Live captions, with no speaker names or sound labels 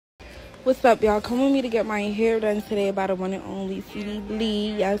What's up, y'all? Come with me to get my hair done today by the one and only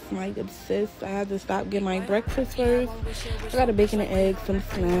BreezyLYN. Yes, my good sis. I had to stop getting my breakfast first. I got a bacon and eggs, some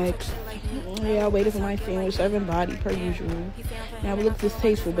snacks. Yeah, I waited for my sandwich, serving body per usual. Now it looks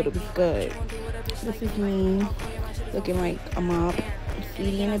distasteful, but it was good. This is me looking like a mop.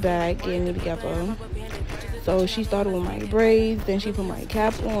 CD in the back, getting it together. So she started with my braids, then she put my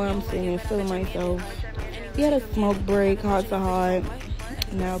cap on. I'm sitting there feeling myself. We had a smoke break, heart to heart.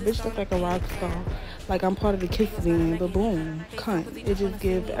 Now, bitch look like a rock star. Like I'm part of the Kiss band, but boom, cunt. It just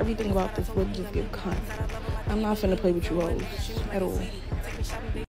give everything about this look just give cunt. I'm not finna play with you hoes at all.